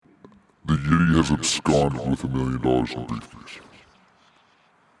has absconded with $1 million in briefcase.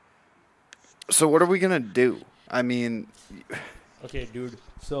 So what are we gonna do? I mean, Okay, dude.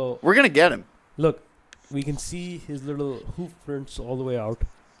 So we're gonna get him. look, we can see his little hoof prints all the way out.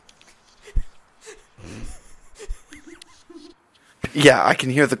 Yeah, I can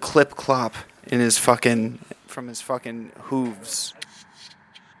hear the clip clop in his fucking from his fucking hooves.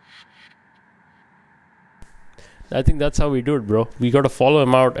 I think that's how we do it, bro. We gotta follow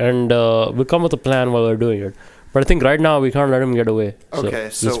him out, and we'll come with a plan while we're doing it. But I think right now we can't let him get away. Okay,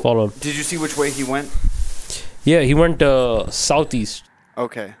 so just follow him. did you see which way he went? Yeah, he went southeast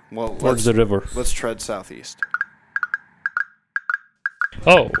Okay, well towards the river. let's tread southeast.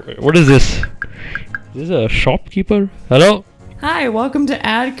 Oh, what is this? Is this a shopkeeper? Hello? Hi, welcome to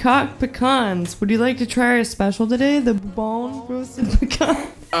Adcock Pecans. Would you like to try our special today? The bone roasted pecan.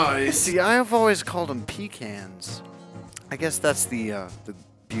 Oh, you see, I've always called them pecans. I guess that's the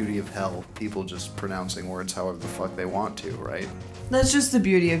beauty of hell. People just pronouncing words however the fuck they want to, right? That's just the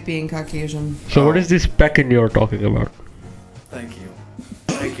beauty of being Caucasian. So what is this pecan you're talking about? Thank you.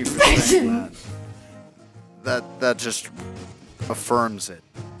 Thank you for saying that. That just affirms it.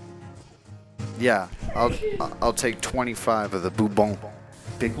 Yeah, I'll take 25 of the boubon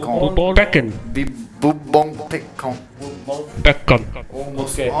picon. Pecan. Boubon picon. Pecan.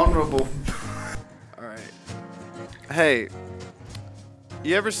 Almost Okay. honorable. All right. Hey,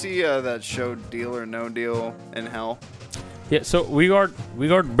 you ever see that show Deal or No Deal in Hell? Yeah, so we got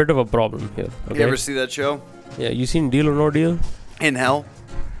a bit of a problem here. Okay? You ever see that show? Yeah, you seen Deal or No Deal? In Hell?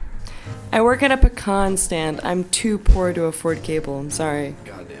 I work at a pecan stand. I'm too poor to afford cable. I'm sorry.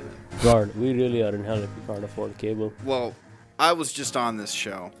 God damn it. God, we really are in hell if we can't afford cable. Well, I was just on this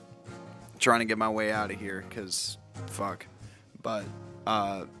show trying to get my way out of here because fuck. But,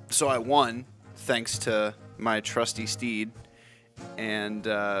 so I won thanks to my trusty steed. And,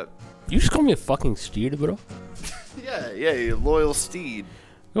 You just call me a fucking steed, bro. yeah, your loyal steed.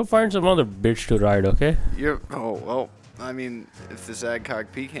 Go find some other bitch to ride, okay? Well, I mean, if this Adcock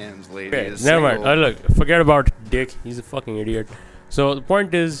Pecans lady Okay, is never mind. single- Look, forget about Dick. He's a fucking idiot. So the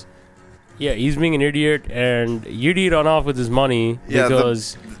point is, yeah, he's being an idiot, and Yudi run off with his money Yeah,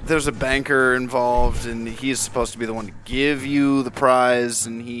 because there's a banker involved, and he's supposed to be the one to give you the prize,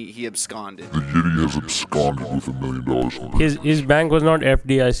 and he absconded. The Yeti has absconded with $1 million in briefcase. his bank was not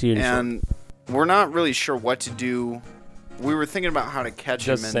FDIC insured. And we're not really sure what to do. We were thinking about how to catch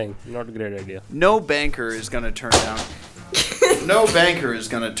Just him. And saying, not a great idea. no banker is going to turn down. No banker is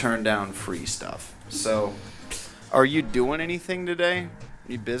going to turn down free stuff. So, are you doing anything today?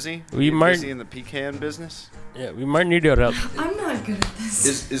 You busy? We you might- busy in the pecan business? Yeah, we might need your help. I'm not good at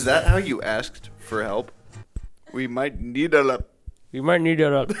this. Is that how you asked for help? We might need a help. We might need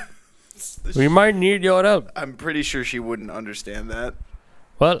your help. We might need your help. I'm pretty sure she wouldn't understand that.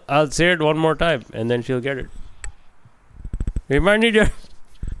 Well, I'll say it one more time, and then she'll get it. We might need your.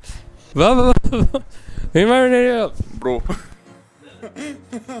 We might need your help. Bro.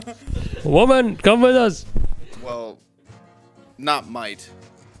 Woman, come with us. Well, not might,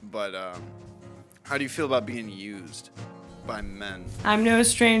 but how do you feel about being used by men? I'm no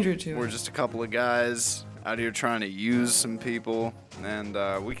stranger to We're it. just a couple of guys out here trying to use some people, and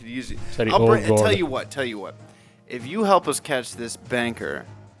we could use it. Sorry, I'll oh bring, God. tell you what. If you help us catch this banker,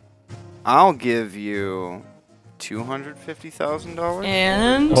 I'll give you $250,000.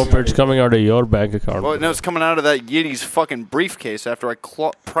 And Hope it's coming out of your bank account. Well, no, it's coming out of that Yeti's fucking briefcase after I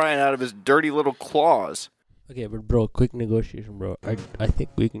pry it out of his dirty little claws. Okay, but bro, quick negotiation, bro. I think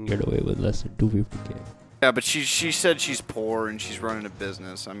we can get away with less than $250K. Yeah, but she said she's poor and she's running a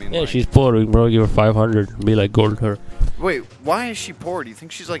business. I mean, Yeah, like, she's poor. We can probably give her 500. Be like, gold her. Wait, why is she poor? Do you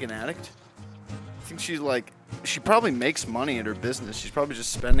think she's like an addict? I think she's like, she probably makes money at her business. She's probably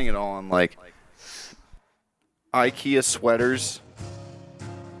just spending it all on like IKEA sweaters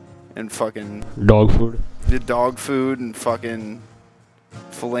and fucking Dog food, the dog food and fucking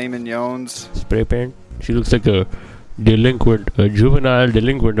filet mignons. spray paint. She looks like a delinquent, a juvenile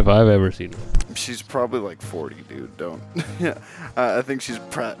delinquent if I've ever seen one. She's probably like 40, dude. Don't. Yeah, I think she's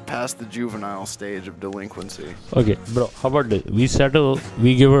past the juvenile stage of delinquency. Okay, bro, how about this? We settle,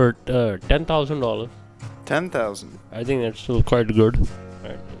 we give her $10,000. 10,000. I think that's still quite good.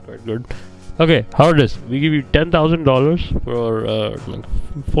 Right, quite good. Okay, how about this? We give you $10,000 for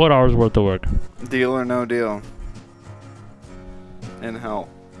like 4 hours worth of work. Deal or no deal? In hell.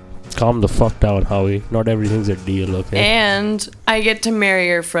 Calm the fuck down, Howie. Not everything's a deal, okay? and I get to marry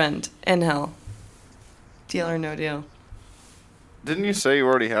your friend in hell. Deal or no deal? Didn't you say you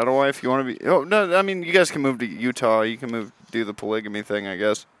already had a wife? You want to be? Oh no, I mean you guys can move to Utah. You can do the polygamy thing, I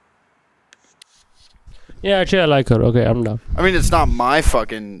guess. Yeah, actually, I like her. Okay, I'm down. I mean, it's not my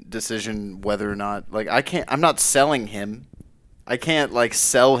fucking decision whether or not, like, I'm not selling him. I can't, like,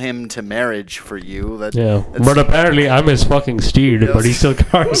 sell him to marriage for you. Yeah, but apparently I'm his fucking steed, but he still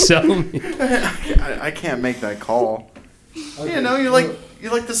can't sell me. I can't make that call. Okay. You know, you're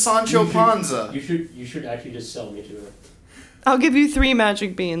like the Sancho Panza. You should actually just sell me to her. I'll give you 3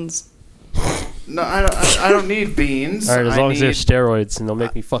 magic beans. No, I don't need beans. Alright, as long as they're steroids and they'll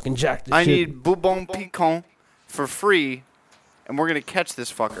make me fucking jack this shit. I need Bourbon Piquant for free, and we're gonna catch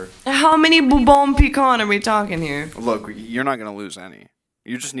this fucker. How many Bourbon Piquant are we talking here? Look, you're not gonna lose any.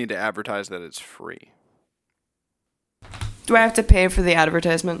 You just need to advertise that it's free. Do I have to pay for the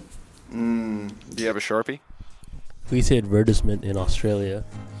advertisement? Do you have a Sharpie? We say advertisement in Australia.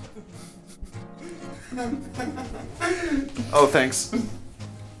 Oh, thanks.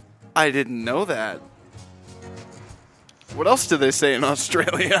 I didn't know that. What else do they say in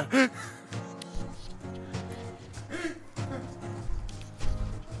Australia?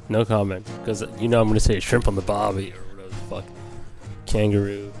 No comment, because you know I'm gonna say shrimp on the bobby or whatever the fuck.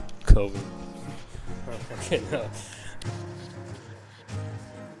 Kangaroo, COVID. Okay, no.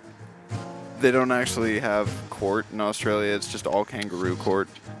 They don't actually have court in Australia. It's just all kangaroo court.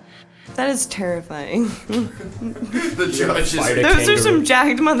 That is terrifying. The judge Fight a Those kangaroo. are some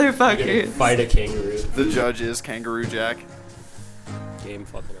jacked motherfuckers. Fight a kangaroo. The judge is Kangaroo Jack. Game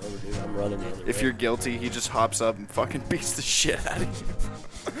fucking over, dude. I'm running the other way. If you're guilty, he just hops up and fucking beats the shit out of you.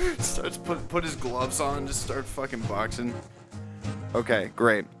 Starts put his gloves on, just start fucking boxing. Okay,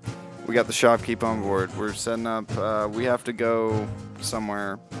 great. We got the shopkeep on board. We're setting up. We have to go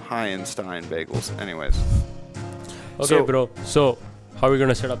somewhere. Einstein Bagels. Anyways. Okay, So- bro. So, how are we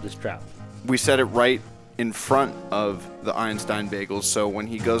gonna set up this trap? We set it right in front of the Einstein Bagels, so when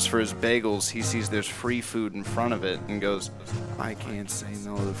he goes for his bagels, he sees there's free food in front of it and goes, I can't say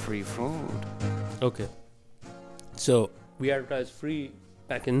no to free food. Okay. So we advertise free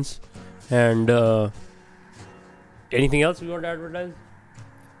Beckons, and anything else we want to advertise?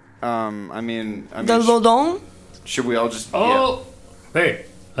 I mean, The Lodon? should we all just? Oh, hey,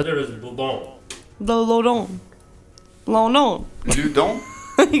 I thought it was Bourbon. The Lodon. Lodon. Yeah. Ludon?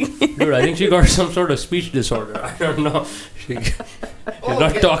 Dude, I think she got some sort of speech disorder. I don't know. She's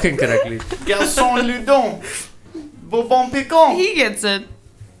not talking correctly. Garçon Ludon. Bourbon Piquant. He gets it.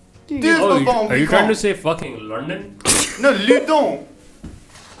 Dude, Oh, Bourbon are you trying to Piquant. say fucking London? No, Ludon.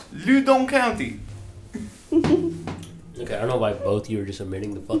 Ludon County. Okay, I don't know why both you are just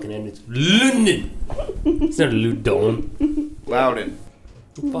omitting the fucking end. It's London. It's not Ludon. Loudon.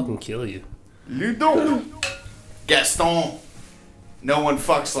 I'll fucking kill you. Ludon. Gaston. No one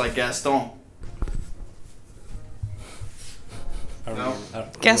fucks like Gaston. I don't No. know. I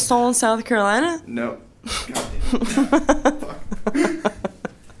don't- Gaston, South Carolina? No.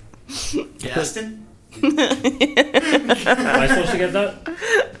 Gaston? Am I supposed to get that?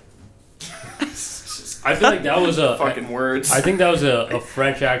 I feel like that was a Fucking words. I think that was a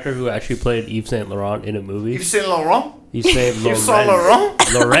French actor who actually played Yves Saint Laurent in a movie. Yves Saint Laurent? Yves Saint Yves Saint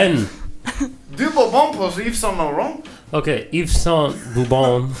Laurent. Laurent? Lorraine. Du Bourbon pour Yves Saint Laurent? Okay, Yves Saint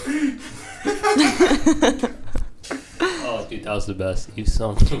Bourbon. Oh, dude, that was the best. Yves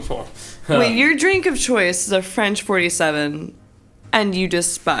Saint Bourbon. Wait, your drink of choice is a French 47, and you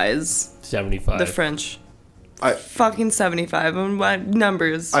despise 75. the French. I- Fucking 75. And what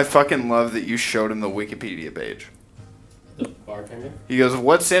numbers? I fucking love that you showed him the Wikipedia page. The bartender? He goes,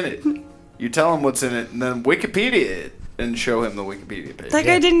 what's in it? You tell him what's in it, and then Wikipedia it, and show him the Wikipedia page. That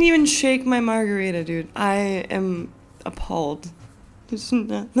Yeah. guy didn't even shake my margarita, dude. I am appalled. There's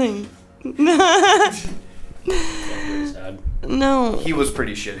nothing. Very sad. No. He was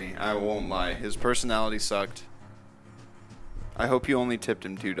pretty shitty, I won't lie. His personality sucked. I hope you only tipped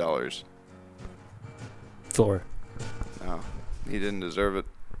him $2. Thor. No, he didn't deserve it.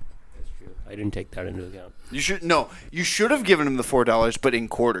 That's true. I didn't take that into account. You should have given him the $4, but in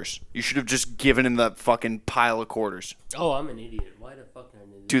quarters. You should have just given him that fucking pile of quarters. Oh, I'm an idiot. Why the fuck am I an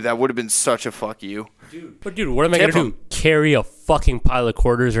idiot? Dude, that would have been such a fuck you. Dude, what am I Tip gonna do? Carry a fucking pile of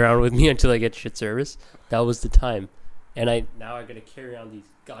quarters around with me until I get shit service? That was the time. And now I gotta carry around these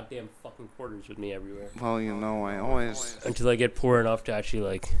goddamn fucking quarters with me everywhere. Well, I always... Until I get poor enough to actually,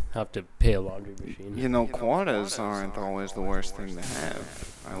 like, have to pay a laundry machine. Quarters aren't always the worst thing to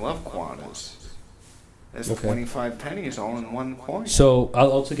have. I love quarters. There's Okay. 25 pennies all in one coin. So,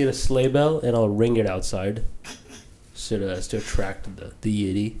 I'll also get a sleigh bell and I'll ring it outside. So as to attract the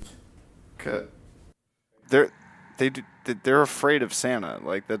yiddy. They're afraid of Santa.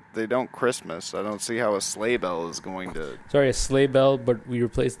 Like that, they don't Christmas. I don't see how a sleigh bell is going to. Sorry, a sleigh bell, but we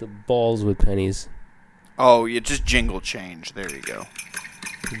replaced the balls with pennies. Oh, you just jingle change. There you go.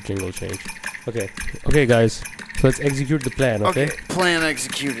 Jingle change. Okay. Okay, guys. So let's execute the plan, okay? Plan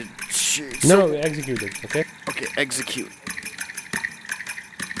executed. Shit. No, execute it, okay? Okay, execute.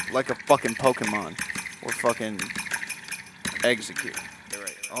 Like a fucking Pokemon. We're fucking execute.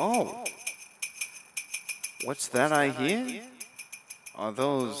 Right. Oh. What's that I hear? Are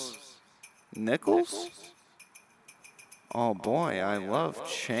those nickels? Oh boy, I love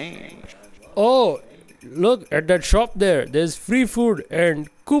change. Oh, look at that shop there. There's free food and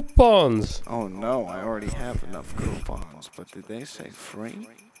coupons. Oh no, I already have enough coupons, but did they say free?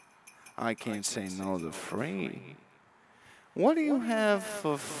 I can't say no to free. What do you have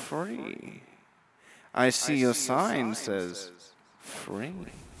for free? I see your sign says free.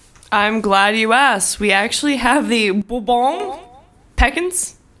 I'm glad you asked. We actually have the Bourbon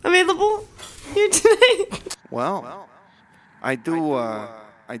Pekins available here today. Well, I do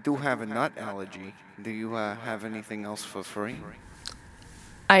have a nut allergy. Do you have anything else for free?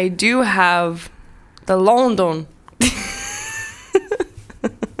 I do have the London.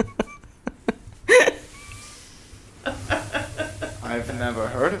 I've never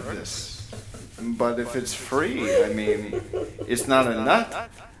heard of this. But if it's free, I mean, it's not a nut.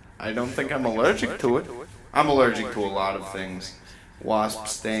 I don't think I'm allergic to it. I'm allergic to a lot of things. Wasp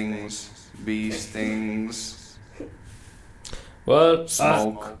stings, bee stings, Well,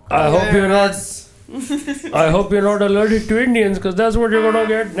 smoke. I hope you're not. I hope you're not allergic to Indians, because that's what you're gonna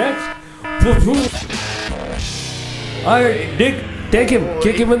get next. Alright, Dick, take him,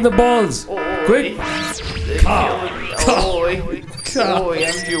 kick him in the balls, quick. Oi,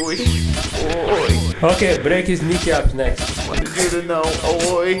 I'm Jewish. Oi. Okay, break his kneecaps next. Wanted you to know.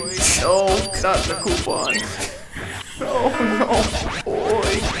 Oi. No, not the coupon. No.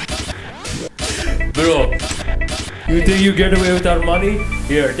 Oi. Bro, you think you get away with our money?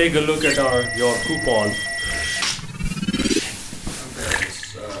 Here, take a look at your coupon.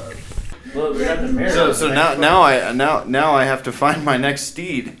 Well, we got the mayor. So now I have to find my next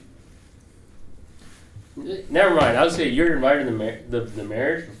steed. Never mind. I would say you're invited to the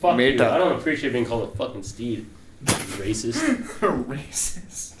marriage. Fuck you. Meta. I don't appreciate being called a fucking steed. Racist.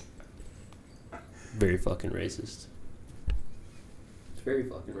 Racist. Very fucking racist. It's very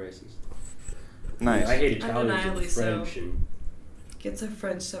fucking racist. Nice. I hate Italians Undeniably and French so. and Gets a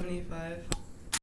French 75.